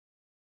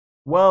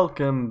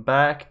Welcome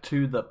back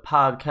to the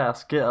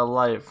podcast Get a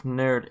Life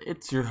Nerd.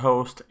 It's your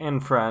host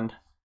and friend,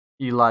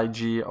 Eli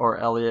G or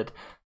Elliot.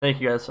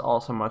 Thank you guys all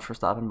so much for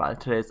stopping by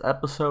today's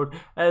episode.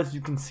 As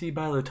you can see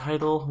by the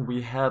title,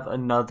 we have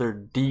another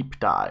deep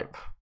dive.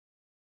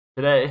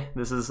 Today,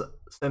 this is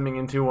stemming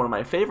into one of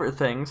my favorite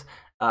things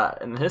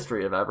in the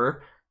history of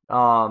ever.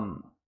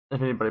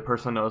 If anybody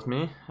personally knows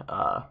me,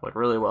 like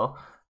really well,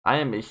 I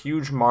am a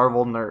huge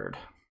Marvel nerd,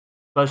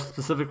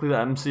 specifically the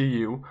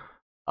MCU.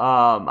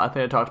 I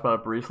think I talked about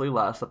it briefly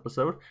last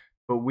episode,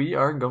 but we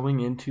are going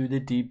into the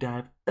deep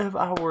dive of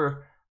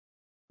our,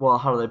 well,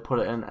 how do they put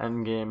it in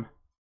Endgame?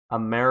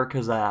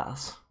 America's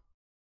ass.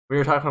 We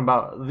are talking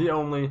about the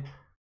only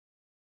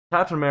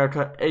Captain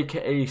America,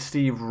 aka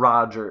Steve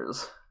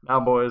Rogers. Now,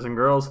 boys and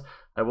girls,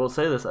 I will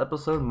say this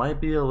episode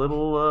might be a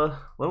little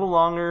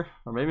longer,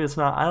 or maybe it's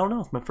not. I don't know.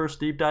 It's my first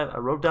deep dive. I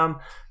wrote down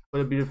what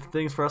would be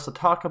things for us to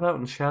talk about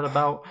and chat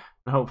about,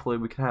 and hopefully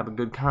we can have a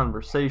good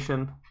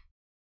conversation.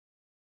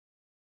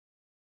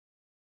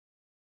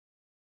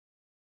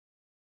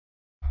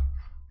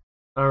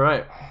 All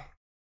right.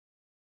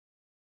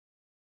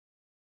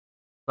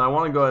 So I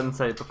want to go ahead and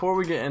say, before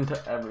we get into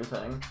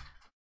everything,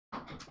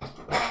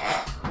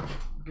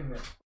 give me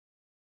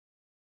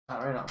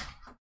not right now.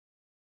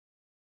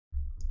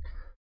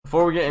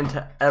 Before we get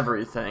into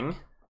everything,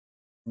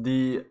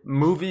 the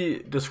movie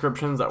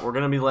descriptions that we're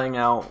going to be laying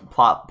out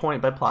plot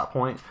point by plot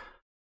point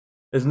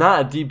is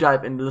not a deep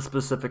dive into the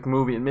specific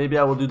movie, and maybe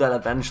I will do that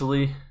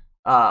eventually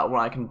when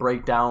I can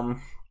break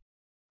down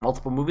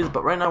multiple movies,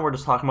 but right now we're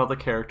just talking about the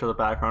character, the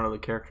background of the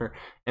character,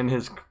 and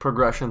his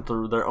progression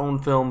through their own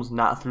films,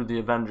 not through the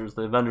Avengers.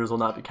 The Avengers will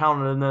not be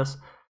counted in this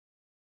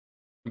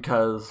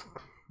because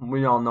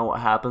we all know what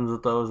happens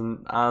with those,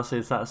 and honestly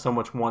it's not so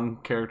much one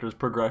character's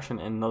progression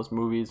in those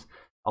movies,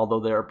 although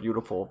they are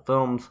beautiful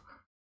films,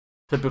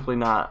 typically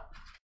not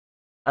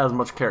as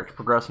much character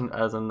progression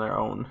as in their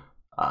own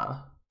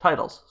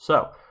titles.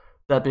 So,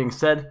 that being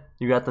said,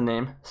 you got the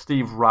name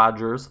Steve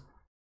Rogers,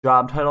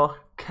 job title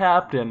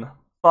Captain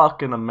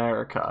fucking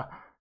America.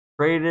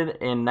 Created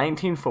in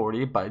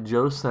 1940 by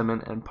Joe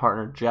Simon and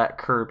partner Jack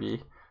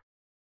Kirby.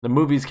 The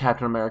movies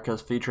Captain America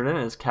is featured in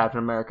is Captain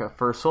America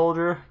First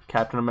Soldier,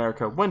 Captain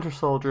America Winter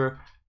Soldier,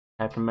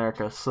 Captain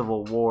America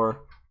Civil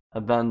War,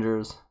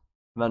 Avengers,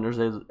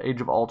 Avengers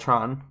Age of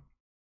Ultron,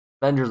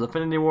 Avengers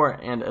Infinity War,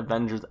 and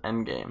Avengers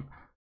Endgame.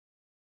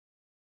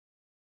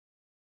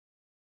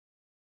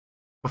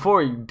 Before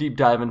we deep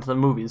dive into the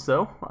movies,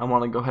 though, I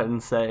want to go ahead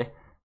and say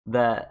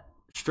that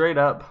straight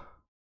up,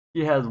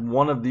 he has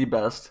one of the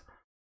best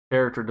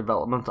character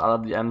developments out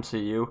of the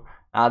MCU.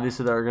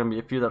 Obviously, there are going to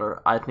be a few that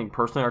are, I think,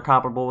 personally are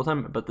comparable with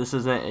him, but this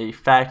isn't a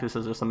fact. This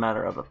is just a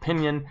matter of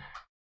opinion.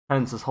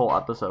 Hence, this whole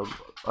episode,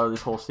 or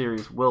this whole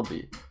series, will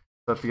be.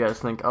 So if you guys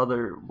think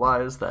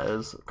otherwise, that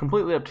is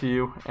completely up to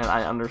you, and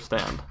I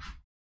understand.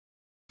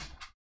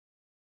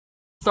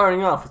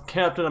 Starting off with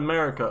Captain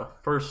America,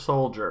 First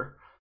Soldier.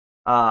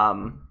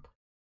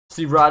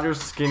 Steve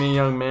Rogers, skinny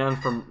young man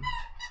from...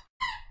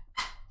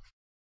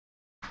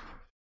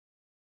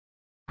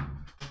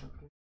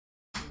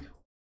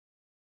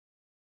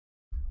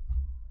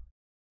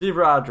 Steve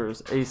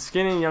Rogers, a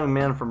skinny young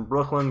man from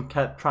Brooklyn,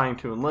 kept trying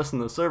to enlist in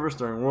the service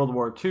during World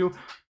War II,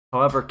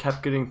 however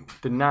kept getting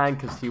denied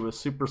because he was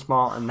super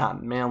small and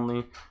not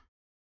manly.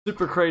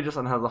 Super courageous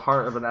and has the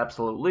heart of an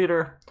absolute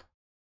leader.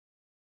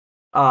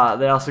 They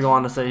also go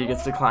on to say he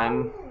gets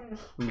declined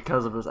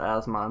because of his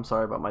asthma. I'm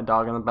sorry about my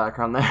dog in the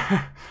background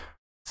there.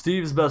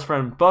 Steve's best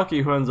friend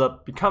Bucky, who ends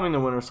up becoming the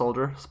Winter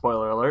Soldier,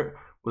 spoiler alert,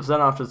 was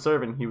sent off to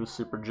serve, and he was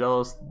super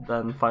jealous,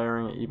 then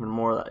firing it even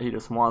more that he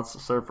just wants to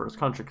serve for his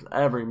country, because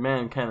every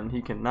man can and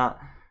he cannot.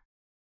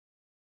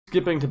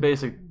 Skipping to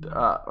basic,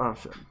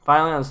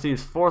 finally on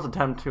Steve's fourth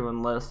attempt to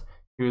enlist,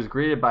 he was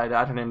greeted by a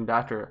doctor named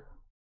Dr.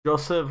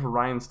 Joseph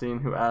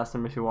Reinstein, who asked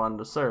him if he wanted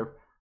to serve,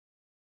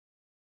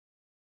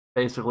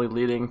 basically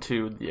leading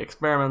to the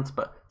experiments.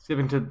 But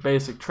skipping to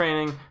basic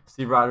training,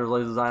 Steve Rogers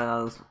lays his eye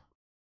on his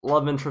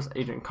love interest,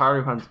 Agent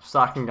Carter, who ends up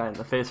socking guy in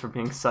the face for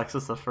being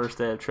sexist the first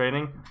day of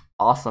training.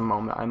 Awesome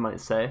moment, I might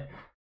say.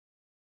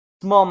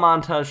 Small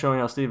montage showing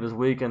how Steve is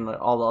weak and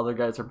all the other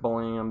guys are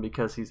bullying him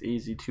because he's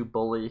easy to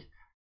bully.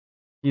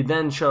 He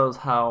then shows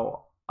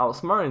how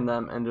outsmarting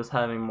them and just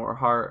having more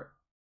heart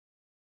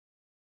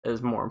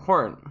is more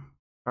important,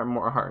 or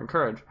more heart and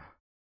courage.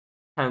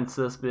 Hence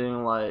this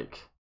being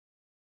like,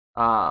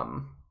 at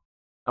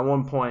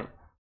one point,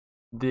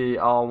 they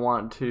all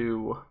want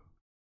to,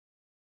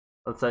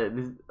 let's say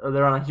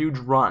they're on a huge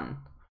run,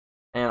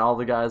 and all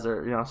the guys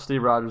are,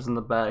 Steve Rogers in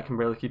the back can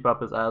barely keep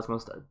up, his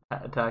asthma's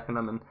attacking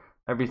them and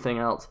everything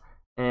else.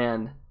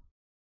 And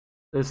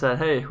they said,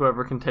 hey,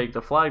 whoever can take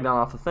the flag down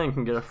off the thing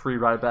can get a free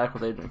ride back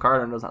with Agent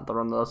Carter and doesn't have to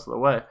run the rest of the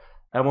way.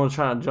 Everyone's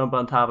trying to jump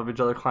on top of each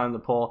other, climb the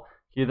pole.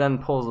 He then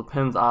pulls the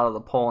pins out of the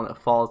pole and it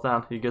falls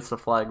down. He gets the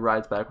flag,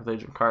 rides back with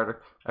Agent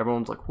Carter.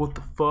 Everyone's like, what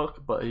the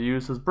fuck? But he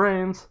used his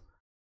brains,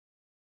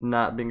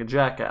 not being a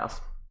jackass.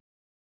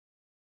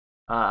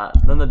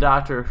 Then the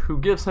doctor who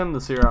gives him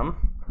the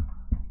serum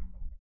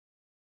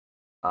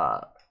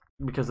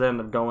because they end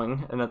up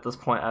going, and at this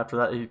point after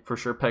that he for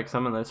sure picks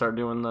him and they start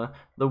doing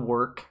the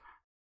work,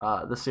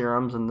 the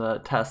serums and the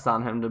tests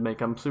on him to make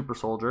him super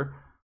soldier.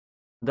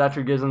 The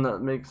doctor gives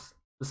him makes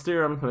the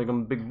serum to make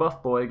him a big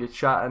buff boy, gets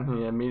shot, and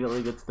he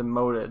immediately gets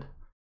demoted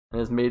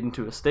and is made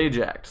into a stage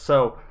act.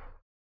 So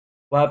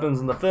what happens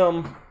in the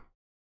film,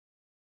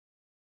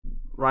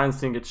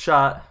 Reinstein gets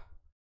shot.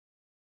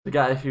 The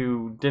guy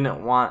who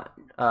didn't want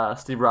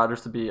Steve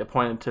Rogers to be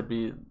appointed to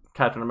be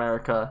Captain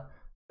America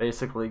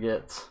basically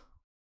gets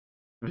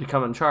to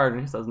become in charge,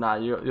 and he says, nah,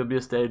 you'll be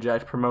a stage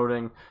act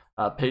promoting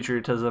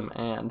patriotism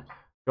and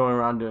going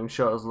around doing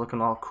shows looking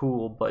all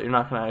cool, but you're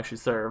not going to actually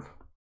serve.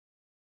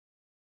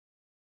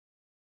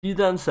 He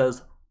then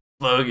says,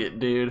 fuck it,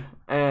 dude,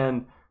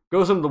 and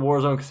goes into the war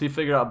zone because he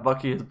figured out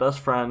Bucky, his best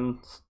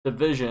friend's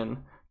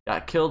division,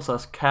 got killed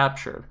 /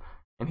 captured,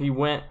 and he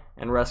went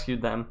and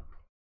rescued them.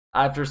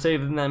 After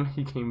saving them,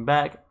 he came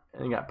back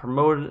and got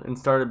promoted and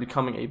started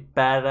becoming a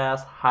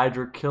badass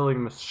Hydra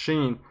killing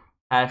machine.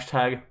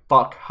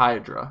 #fuck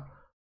Hydra.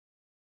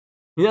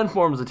 He then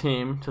forms a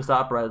team to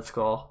stop Red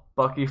Skull.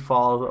 Bucky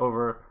falls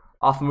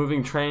off a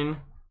moving train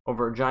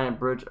over a giant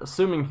bridge,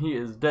 assuming he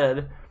is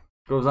dead.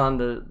 Goes on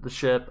to the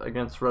ship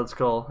against Red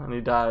Skull and he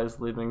dies,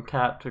 leaving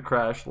Cap to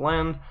crash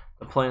land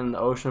the plane in the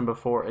ocean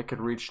before it could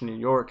reach New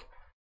York.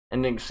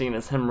 Ending scene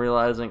is him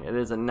realizing it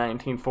isn't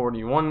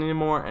 1941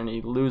 anymore and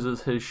he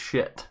loses his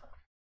shit.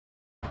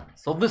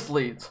 So this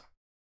leads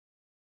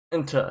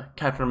into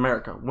Captain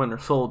America Winter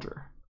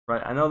Soldier,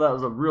 right? I know that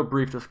was a real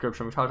brief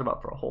description. We talked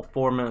about for a whole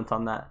 4 minutes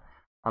on that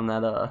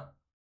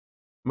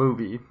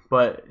movie,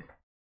 but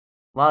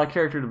a lot of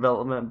character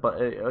development, but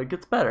it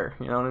gets better,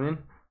 you know what I mean?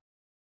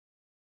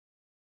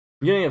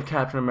 Beginning of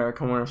Captain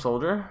America Winter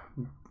Soldier,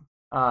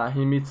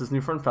 he meets his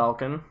new friend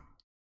Falcon,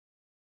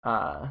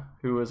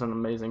 who is an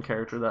amazing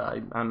character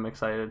that I'm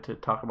excited to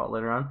talk about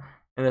later on.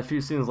 And a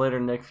few scenes later,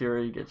 Nick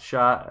Fury gets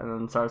shot and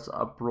then starts the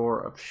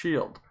uproar of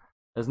S.H.I.E.L.D.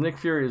 As Nick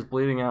Fury is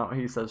bleeding out,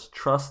 he says,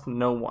 trust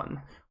no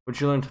one,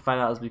 which you learn to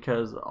find out is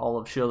because all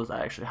of S.H.I.E.L.D. is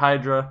actually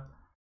Hydra.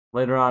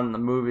 Later on in the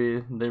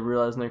movie, they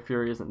realize Nick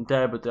Fury isn't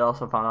dead, but they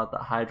also found out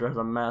that Hydra has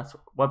a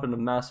weapon of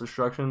mass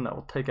destruction that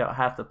will take out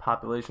half the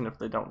population if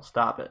they don't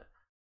stop it.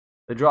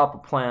 They drop a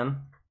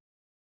plan,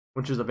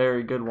 which is a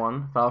very good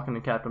one. Falcon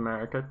and Captain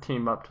America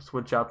team up to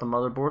switch out the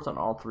motherboards on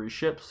all 3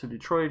 ships to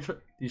destroy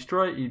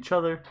each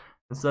other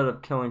instead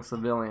of killing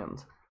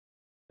civilians.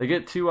 They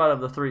get 2 out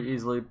of the 3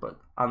 easily, but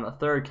on the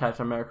 3rd,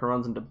 Captain America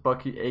runs into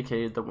Bucky,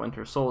 aka the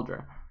Winter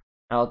Soldier.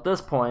 Now at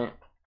this point,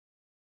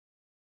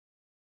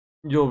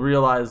 you'll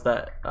realize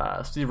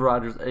that Steve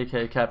Rogers,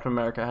 aka Captain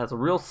America, has a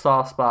real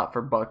soft spot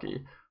for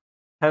Bucky.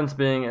 Hence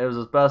being it was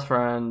his best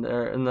friend.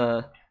 They're in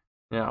the,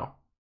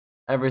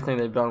 everything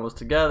they've done was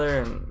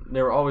together, and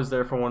they were always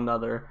there for one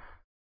another.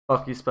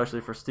 Bucky,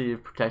 especially for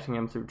Steve, protecting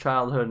him through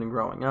childhood and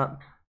growing up.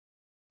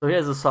 So he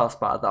has a soft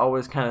spot that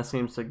always kind of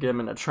seems to get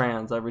him in a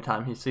trance every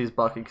time he sees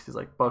Bucky, because he's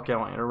like, Bucky, I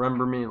want you to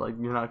remember me, like,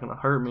 you're not going to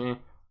hurt me,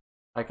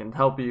 I can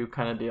help you,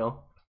 kind of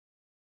deal.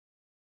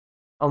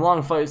 A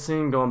long fight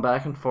scene going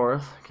back and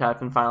forth.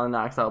 Captain finally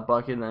knocks out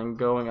Bucky, then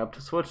going up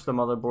to switch the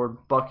motherboard,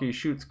 Bucky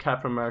shoots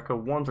Captain America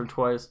once or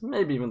twice,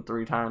 maybe even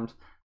 3 times.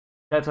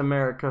 Captain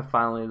America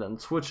finally then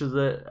switches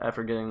it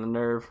after getting the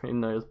nerve,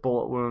 even though he has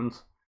bullet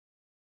wounds.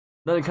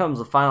 Then comes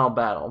the final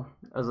battle.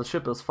 As the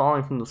ship is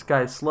falling from the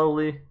sky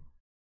slowly,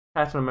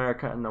 Captain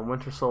America and the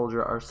Winter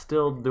Soldier are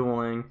still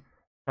dueling.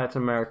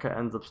 Captain America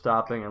ends up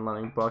stopping and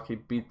letting Bucky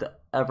beat the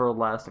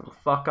everlasting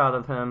fuck out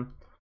of him,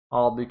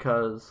 all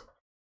because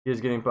he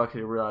is getting Bucky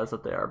to realize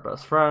that they are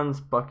best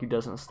friends. Bucky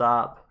doesn't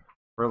stop,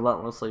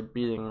 relentlessly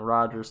beating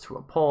Rogers to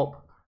a pulp.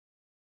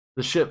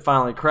 The ship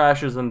finally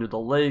crashes into the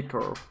lake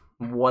or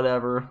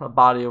whatever, a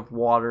body of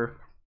water.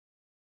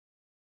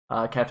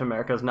 Captain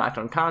America is knocked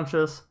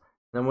unconscious.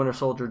 Then Winter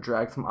Soldier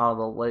drags him out of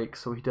the lake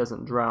so he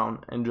doesn't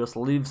drown and just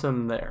leaves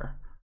him there.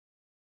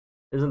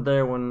 Isn't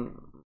there when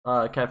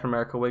Captain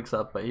America wakes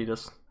up, but he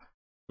just,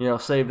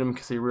 saved him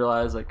because he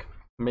realized, like,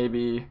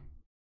 maybe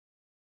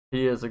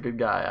he is a good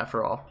guy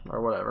after all,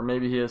 or whatever.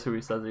 Maybe he is who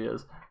he says he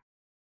is.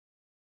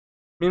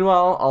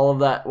 Meanwhile,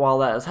 while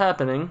that is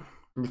happening,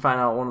 you find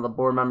out one of the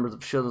board members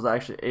of S.H.I.E.L.D. is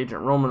actually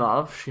Agent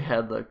Romanoff. She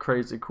had the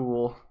crazy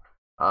cool,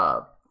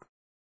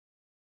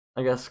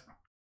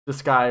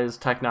 disguise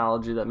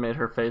technology that made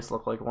her face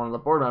look like one of the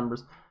board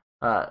members.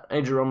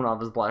 Agent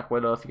Romanoff is Black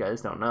Widow, if you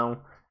guys don't know.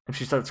 And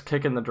she starts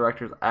kicking the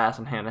director's ass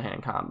in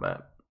hand-to-hand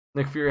combat.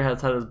 Nick Fury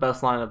has had his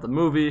best line of the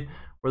movie,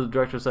 where the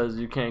director says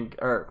the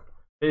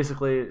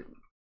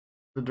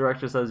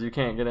director says you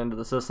can't get into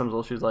the systems.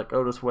 Well, she's like,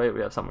 oh, just wait, we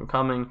have someone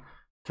coming.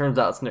 Turns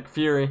out it's Nick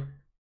Fury.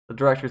 The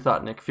director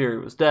thought Nick Fury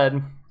was dead.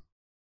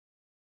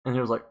 And he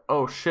was like,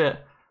 oh shit.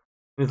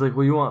 And he's like,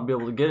 well, you won't be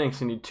able to get in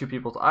because you need 2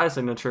 people's eye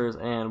signatures,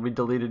 and we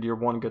deleted your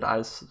one good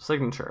eye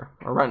signature,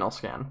 or retinal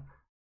scan.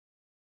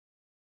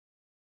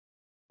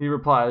 He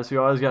replies,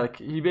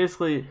 he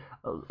basically,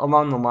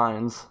 along the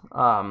lines,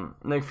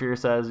 Nick Fury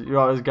says, you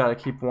always gotta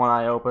keep one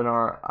eye open,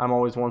 or I'm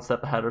always one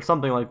step ahead, or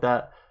something like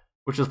that,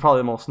 which is probably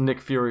the most Nick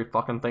Fury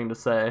fucking thing to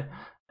say.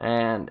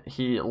 and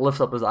he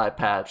lifts up his eye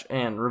patch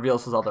and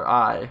reveals his other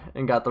eye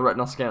and got the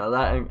retinal scan of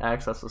that and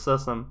access the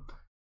system.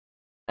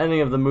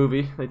 Ending of the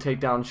movie, they take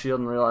down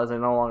S.H.I.E.L.D. and realize they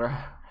no longer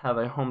have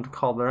a home to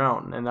call their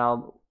own and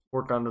now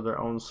work under their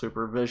own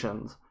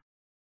supervisions.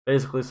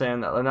 Basically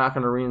saying that they're not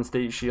going to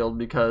reinstate S.H.I.E.L.D.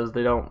 because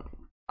they don't,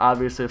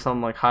 obviously if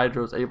someone like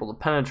Hydra is able to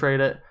penetrate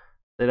it,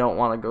 they don't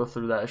want to go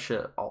through that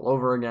shit all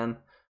over again,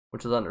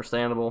 which is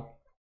understandable.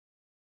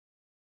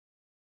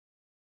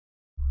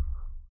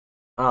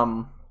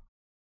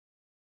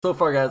 So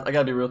far, guys, I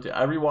gotta be real with you.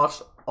 I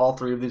rewatched all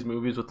 3 of these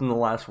movies within the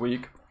last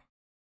week,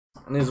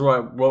 and these are what I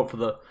wrote for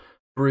the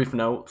brief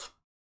notes.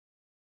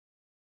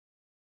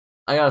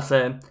 I gotta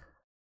say,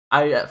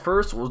 I at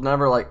first was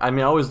never like, I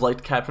always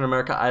liked Captain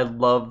America. I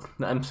loved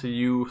the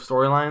MCU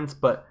storylines,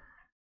 but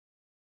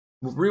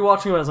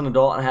rewatching them as an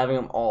adult and having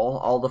them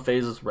all the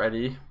phases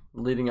ready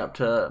leading up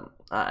to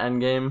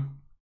Endgame,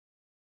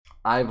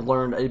 I've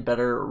learned a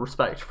better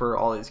respect for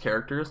all these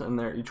characters and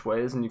their each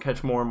ways, and you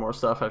catch more and more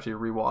stuff after you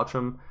rewatch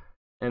them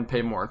and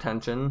pay more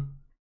attention.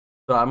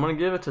 So I'm gonna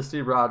give it to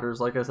Steve Rogers.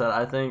 Like I said,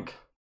 I think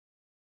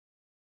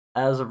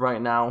as of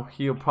right now,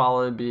 he'll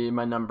probably be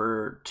my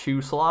number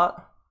 2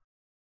 slot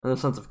in the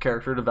sense of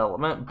character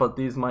development, but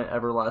these might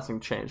everlasting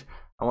change.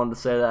 I wanted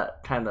to say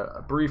that kind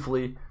of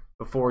briefly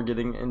before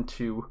getting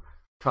into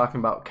talking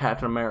about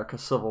Captain America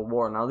Civil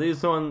War. Now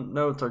these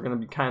notes are going to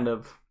be kind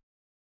of,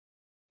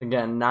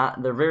 again,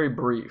 they're very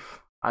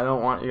brief. I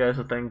don't want you guys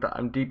to think that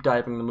I'm deep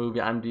diving the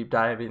movie, I'm deep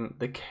diving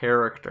the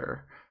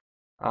character.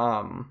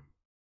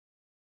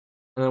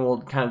 And then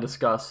we'll kind of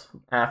discuss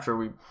after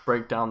we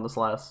break down this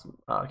last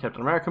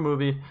Captain America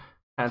movie,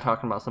 kind of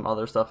talking about some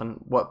other stuff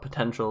and what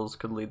potentials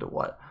could lead to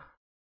what.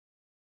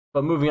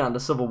 But moving on to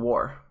Civil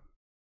War.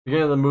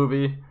 Beginning of the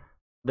movie,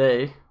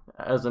 they,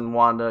 as in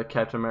Wanda,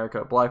 Captain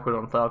America, Black Widow,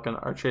 and Falcon,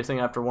 are chasing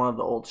after one of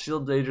the old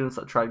S.H.I.E.L.D. agents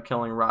that tried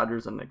killing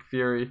Rogers and Nick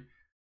Fury.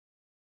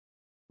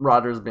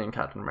 Rogers being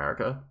Captain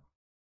America.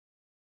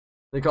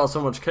 They cause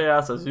so much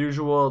chaos as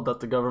usual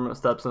that the government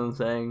steps in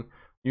saying,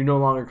 you no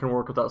longer can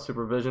work without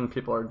supervision,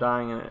 people are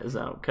dying and it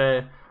isn't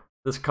okay.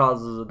 This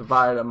causes a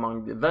divide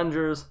among the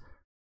Avengers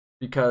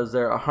because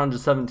there are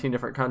 117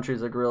 different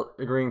countries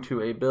agreeing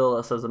to a bill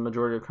that says the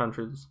majority of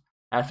countries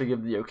have to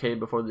give the okay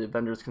before the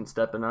Avengers can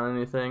step in on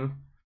anything.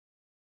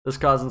 This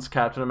causes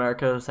Captain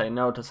America to say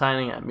no to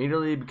signing it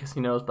immediately because he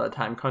knows by the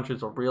time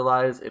countries will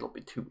realize it'll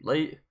be too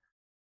late.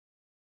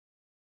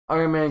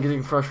 Iron Man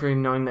getting frustrated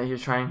knowing that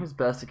he's trying his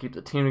best to keep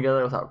the team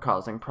together without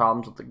causing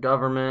problems with the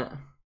government.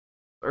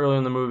 Early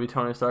in the movie,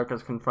 Tony Stark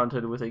is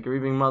confronted with a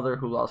grieving mother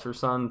who lost her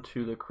son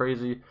to the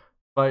crazy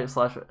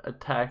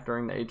fight/attack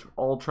during the Age of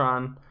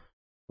Ultron,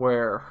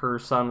 where her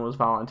son was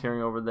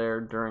volunteering over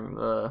there during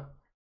the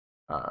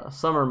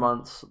summer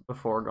months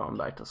before going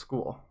back to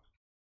school.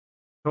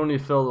 Tony,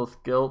 filled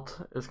with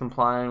guilt, is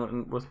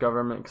complying with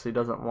government because he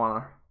doesn't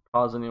want to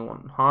cause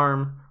anyone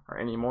harm or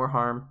any more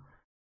harm.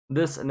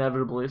 This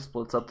inevitably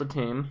splits up the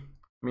team.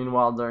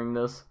 Meanwhile, during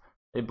this,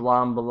 a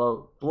bomb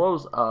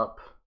blows up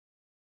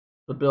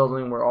the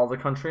building where all the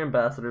country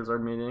ambassadors are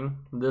meeting.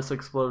 This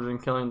explosion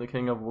killing the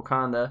king of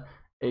Wakanda,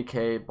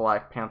 aka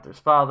Black Panther's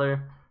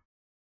father.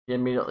 He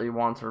immediately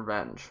wants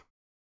revenge,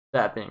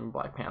 that being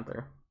Black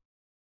Panther.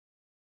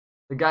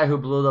 The guy who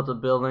blew up the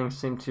building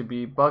seemed to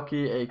be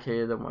Bucky,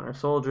 aka the Winter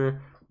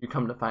Soldier. You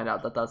come to find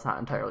out that that's not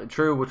entirely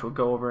true, which we'll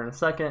go over in a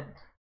second.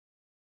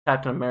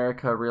 Captain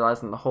America,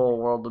 realizing the whole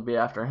world would be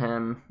after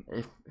him,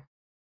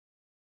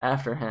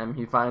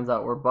 he finds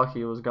out where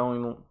Bucky was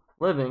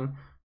living.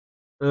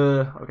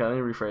 Okay, let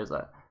me rephrase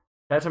that.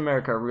 Captain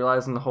America,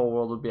 realizing the whole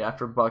world would be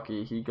after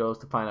Bucky, he goes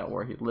to find out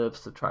where he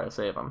lives to try to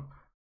save him.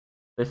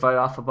 They fight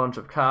off a bunch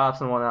of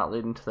cops and whatnot,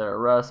 leading to their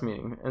arrest,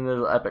 and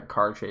there's an epic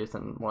car chase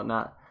and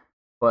whatnot.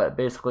 But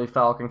basically,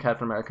 Falcon,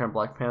 Captain America, and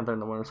Black Panther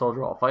and the Winter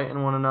Soldier all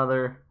fighting one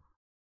another.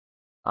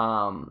 They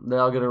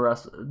all get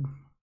arrested.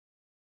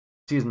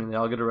 They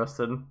all get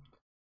arrested.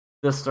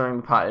 This stirring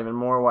the pot even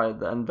more why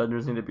the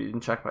Avengers need to be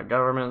checked by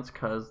governments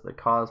because they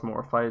cause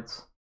more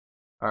fights.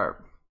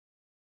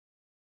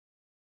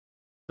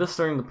 This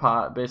stirring the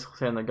pot, basically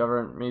saying the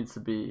government needs to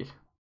be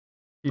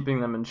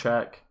keeping them in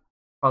check,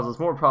 causes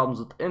more problems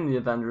within the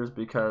Avengers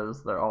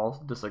because they're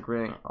all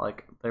disagreeing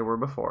like they were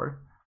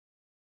before.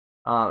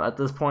 At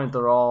this point,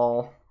 they're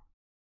all,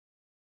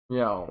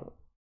 not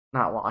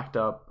locked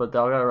up, but they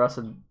all got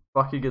arrested.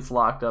 Bucky gets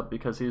locked up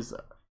because he's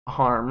a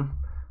harm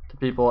to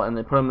people, and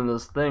they put him in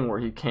this thing where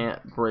he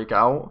can't break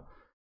out.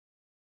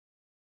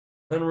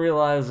 Then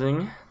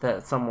realizing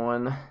that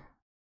someone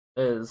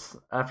is,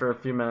 after a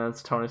few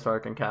minutes, Tony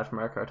Stark and Captain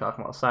America are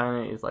talking about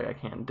signing it. He's like, I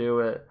can't do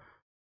it.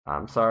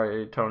 I'm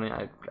sorry, Tony,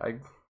 I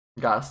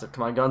gotta stick to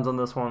my guns on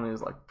this one. And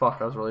he's like, fuck,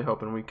 I was really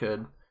hoping we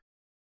could,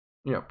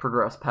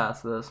 progress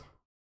past this.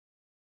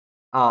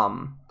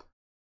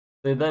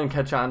 They then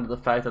catch on to the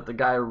fact that the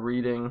guy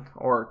reading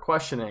or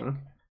questioning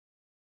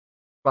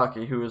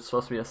Bucky, who is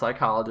supposed to be a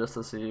psychologist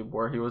to see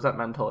where he was at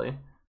mentally,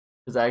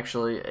 is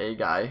actually a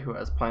guy who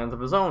has plans of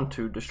his own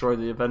to destroy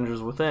the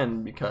Avengers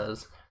within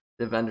because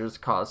the Avengers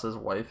caused his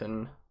wife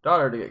and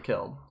daughter to get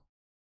killed.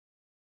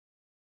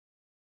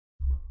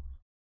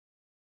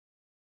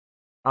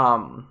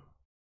 So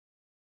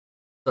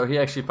he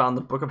actually found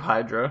the Book of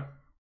Hydra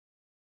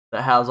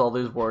that has all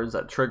these words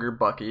that trigger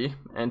Bucky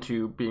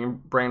into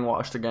being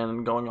brainwashed again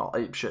and going all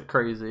apeshit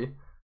crazy.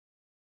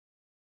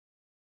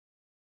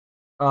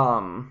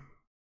 But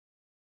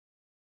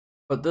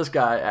this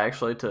guy,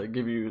 actually, to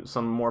give you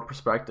some more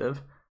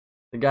perspective,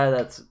 the guy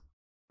that's,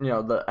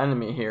 the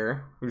enemy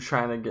here, who's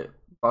trying to get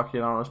Bucky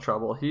in all this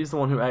trouble, he's the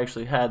one who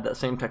actually had that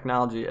same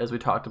technology as we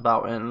talked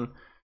about in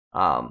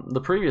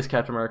the previous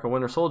Captain America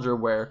Winter Soldier,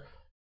 where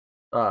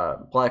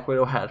Black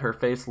Widow had her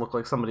face look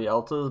like somebody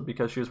else's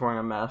because she was wearing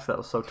a mask that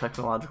was so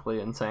technologically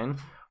insane.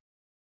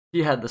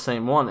 He had the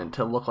same one and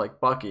to look like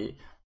Bucky.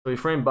 So he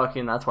framed Bucky,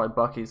 and that's why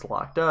Bucky's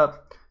locked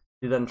up.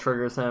 He then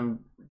triggers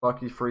him.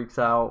 Bucky freaks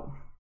out,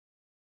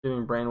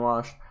 getting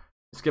brainwashed.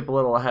 Skip a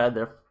little ahead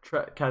there.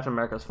 Captain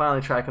America's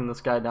finally tracking this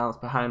guy down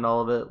that's behind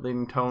all of it,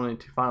 leading Tony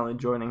to finally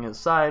joining his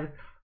side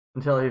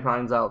until he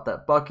finds out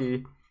that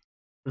Bucky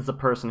is the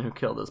person who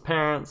killed his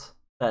parents,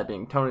 that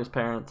being Tony's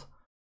parents,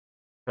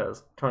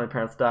 because Tony's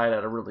parents died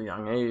at a really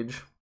young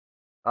age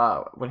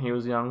when he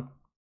was young.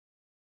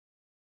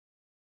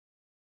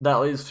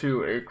 That leads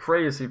to a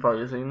crazy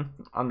fight scene,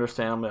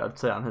 understandably, I'd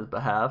say, on his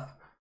behalf,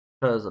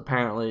 because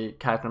apparently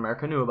Captain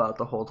America knew about it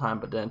the whole time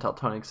but didn't tell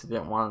Tony because he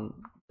didn't want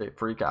to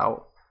freak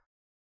out.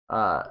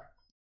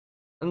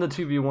 In the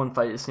 2v1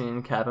 fight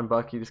scene, Cap and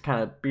Bucky just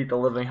kind of beat the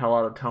living hell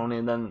out of Tony,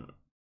 and then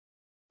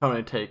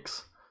Tony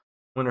takes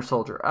Winter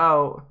Soldier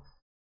out.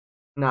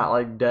 Not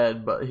like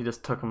dead, but he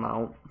just took him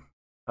out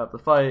of the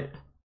fight.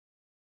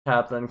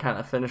 Cap then kind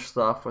of finished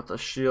stuff with a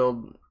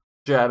shield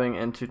jabbing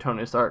into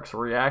Tony Stark's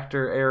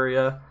reactor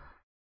area.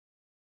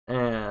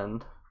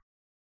 And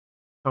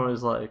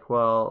Tony's like,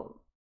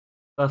 well,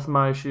 that's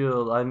my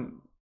shield.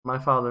 My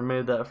father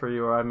made that for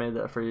you, or I made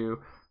that for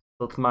you.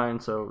 So it's mine.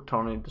 So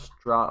Tony just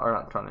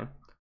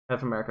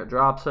Captain America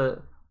drops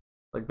it.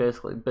 Like,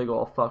 basically, big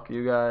ol' fuck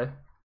you guy.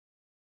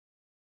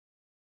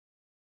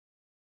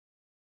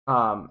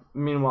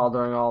 Meanwhile,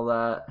 during all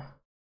that,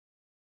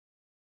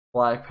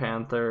 Black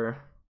Panther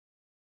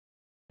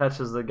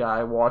catches the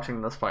guy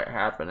watching this fight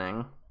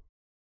happening,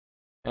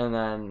 and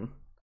then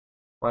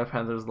Black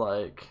Panther's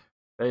like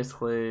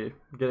basically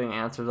getting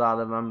answers out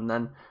of him, and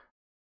then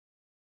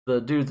the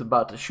dude's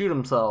about to shoot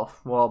himself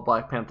while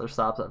Black Panther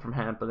stops it from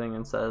happening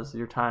and says,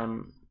 your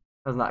time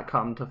has not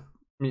come to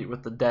meet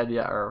with the dead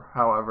yet, or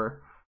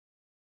however.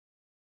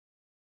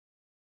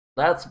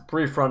 That's a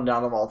brief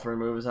rundown of all three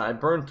movies, and I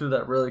burned through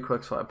that really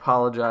quick, so I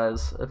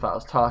apologize if I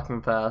was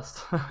talking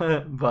fast,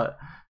 but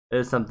it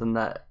is something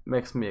that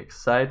makes me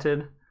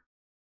excited.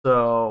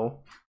 So,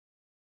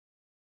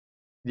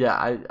 yeah,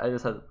 I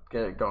just had to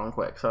get it going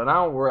quick. So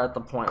now we're at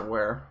the point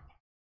where,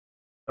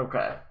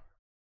 okay,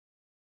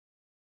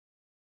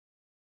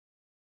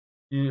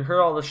 you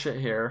heard all this shit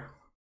here.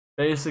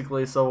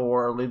 Basically, Civil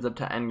War leads up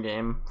to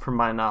Endgame, from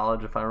my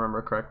knowledge, if I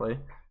remember correctly.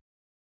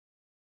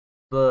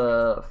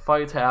 The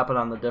fights happen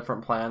on the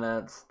different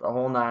planets, the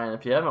whole nine.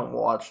 If you haven't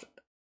watched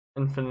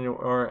Infinity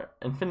War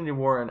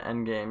and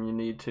Endgame, you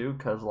need to,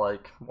 because,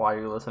 like, why are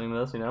you listening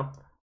to this,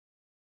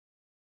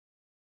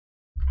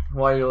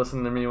 Why are you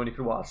listening to me when you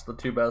could watch the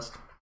two best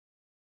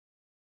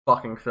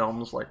fucking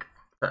films, like,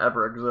 to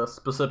ever exist,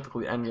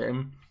 specifically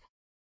Endgame?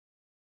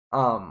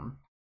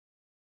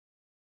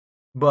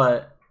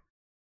 But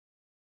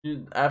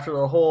after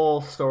the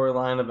whole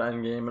storyline of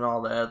Endgame and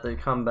all that, they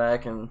come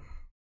back, and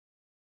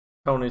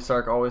Tony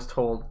Stark always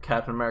told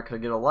Captain America to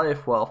get a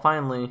life. Well,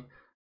 finally,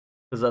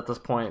 because at this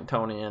point,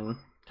 Tony and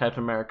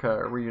Captain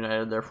America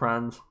reunited, their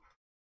friends,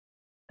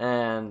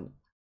 and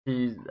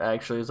he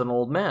actually is an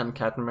old man.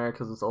 Captain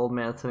America's this old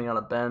man sitting on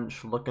a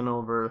bench looking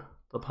over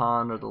the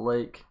pond or the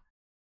lake.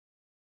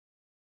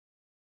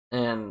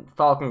 And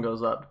Falcon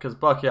goes up, because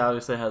Bucky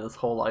obviously had this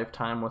whole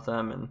lifetime with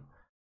him, and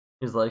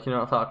he's like, you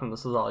know what, Falcon,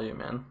 this is all you,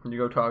 man. You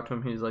go talk to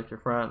him, he's like your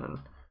friend, and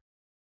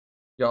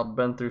y'all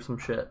been through some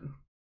shit.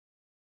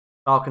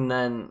 Falcon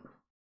then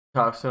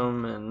talks to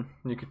him, and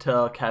you could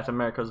tell Captain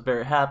America was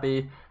very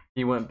happy.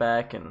 He went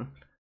back and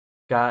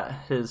got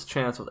his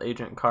chance with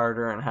Agent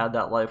Carter and had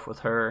that life with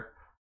her.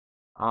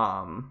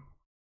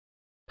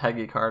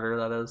 Peggy Carter,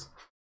 that is.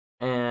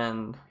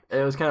 And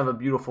it was kind of a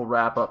beautiful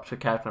wrap up to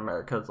Captain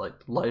America's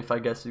life, I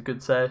guess you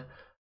could say,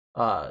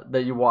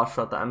 that you watched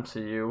throughout the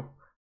MCU.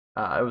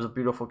 It was a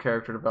beautiful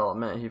character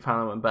development. He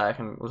finally went back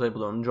and was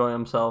able to enjoy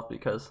himself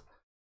because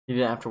he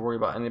didn't have to worry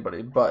about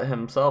anybody but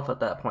himself at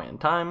that point in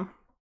time.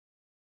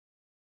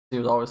 He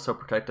was always so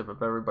protective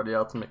of everybody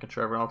else and making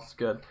sure everyone else is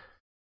good.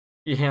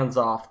 He hands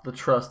off the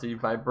trusty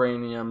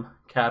vibranium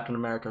Captain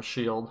America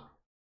shield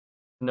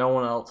to no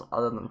one else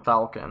other than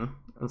Falcon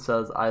and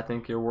says, I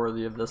think you're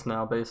worthy of this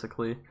now,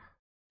 basically,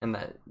 and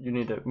that you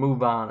need to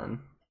move on and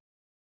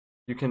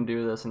you can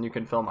do this and you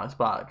can fill my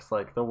spot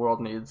because, the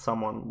world needs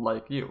someone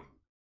like you.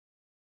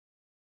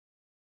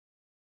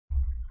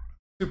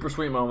 Super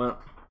sweet moment.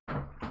 10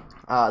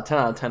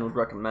 out of 10 would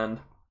recommend.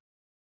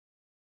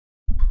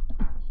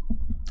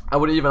 I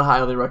would even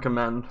highly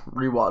recommend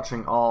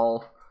rewatching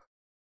all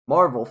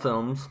Marvel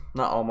films,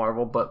 not all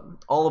Marvel, but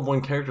all of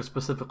one character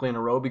specifically in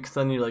a row, because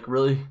then you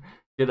really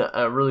get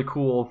a really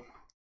cool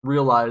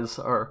realize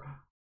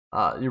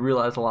you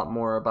realize a lot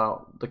more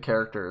about the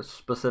characters,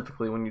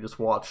 specifically when you just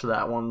watch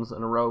that ones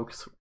in a row.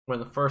 'Cause when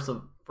the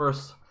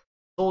first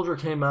Soldier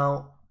came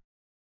out,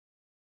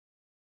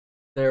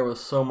 there was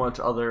so much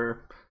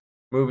other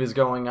movies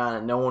going on,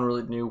 and no one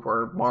really knew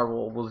where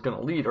Marvel was going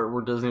to lead or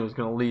where Disney was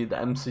going to lead the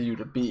MCU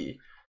to be.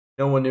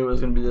 No one knew it was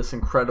going to be this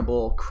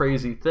incredible,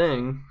 crazy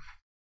thing.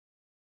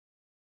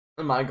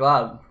 Am I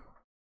glad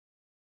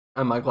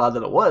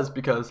that it was,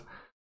 because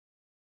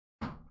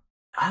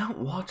I don't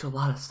watch a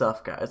lot of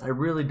stuff, guys. I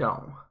really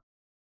don't.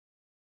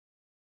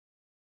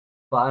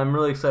 But I'm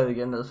really excited to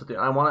get into this with you.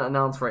 I want to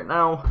announce right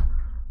now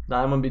that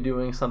I'm going to be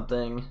doing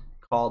something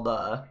called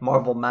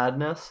Marvel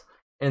Madness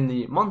in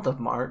the month of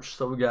March.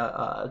 So we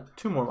got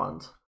 2 more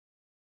months.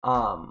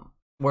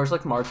 Where it's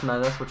like March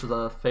Madness, which is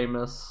a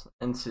famous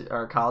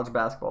college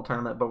basketball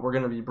tournament, but we're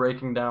going to be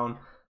breaking down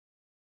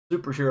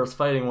superheroes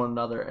fighting one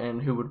another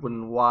and who would win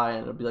and why,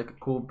 and it'll be like a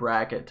cool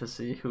bracket to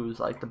see who's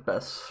like the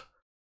best,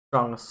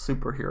 strongest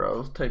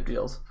superheroes type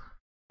deals.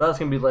 But that's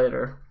going to be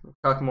later. We're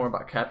talking more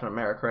about Captain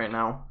America right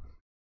now.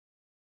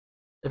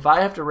 If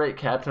I have to rate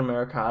Captain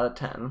America out of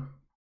 10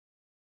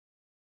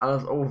 on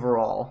his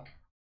overall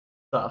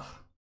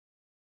stuff,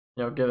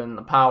 you know, given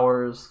the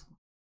powers,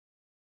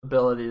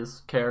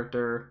 abilities,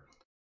 character,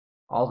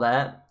 all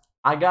that,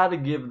 I gotta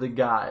give the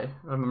guy,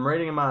 if I'm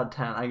rating him out of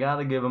 10, I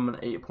gotta give him an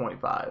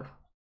 8.5.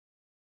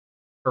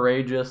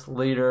 Courageous,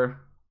 leader,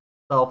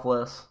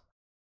 selfless.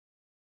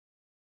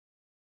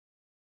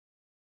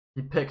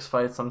 He picks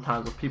fights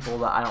sometimes with people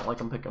that I don't like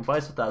him picking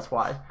fights with. That's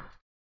why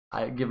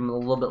I give him a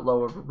little bit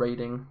lower of a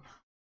rating.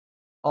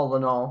 All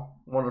in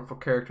all, wonderful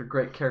character,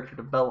 great character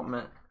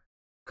development.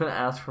 Couldn't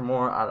ask for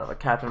more out of a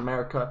Captain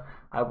America.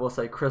 I will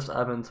say Chris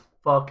Evans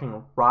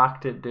fucking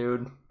rocked it,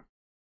 dude.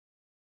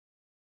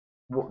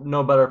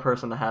 No better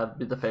person to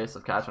be the face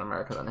of Captain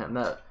America than him.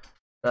 That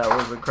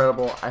was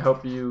incredible. I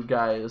hope you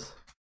guys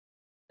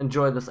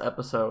enjoyed this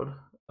episode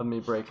of me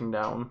breaking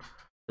down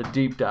the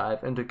deep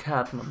dive into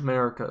Captain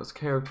America's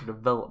character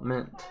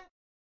development.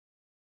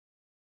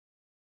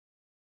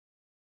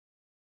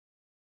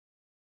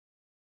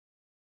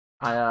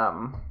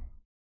 I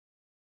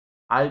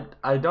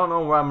don't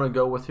know where I'm gonna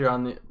go with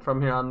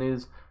from here on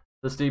these.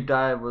 This deep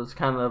dive was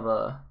kind of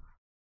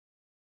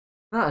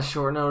not a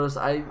short notice.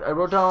 I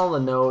wrote down all the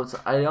notes.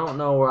 I don't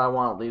know where I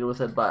want to lead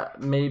with it,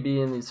 but maybe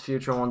in these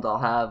future ones I'll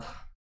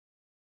have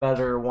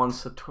better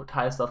ones to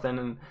tie stuff in.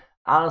 And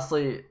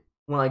honestly,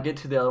 when I get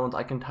to the other ones,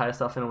 I can tie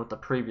stuff in with the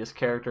previous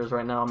characters.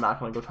 Right now, I'm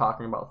not going to go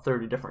talking about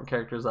 30 different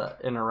characters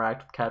that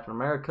interact with Captain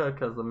America,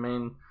 because the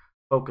main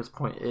focus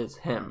point is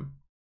him.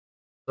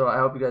 So I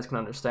hope you guys can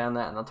understand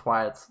that, and that's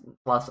why it's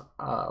less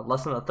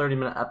than a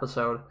 30-minute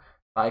episode.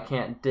 I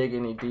can't dig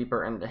any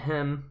deeper into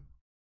him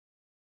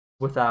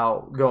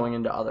without going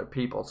into other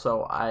people.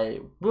 So I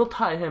will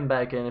tie him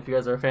back in. If you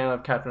guys are a fan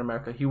of Captain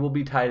America, he will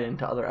be tied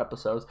into other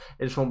episodes.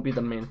 It just won't be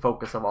the main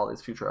focus of all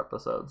these future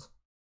episodes.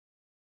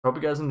 Hope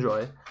you guys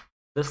enjoy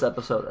this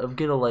episode of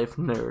Get a Life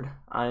Nerd.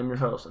 I am your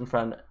host and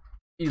friend,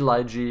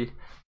 Eli G.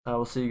 I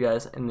will see you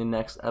guys in the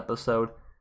next episode.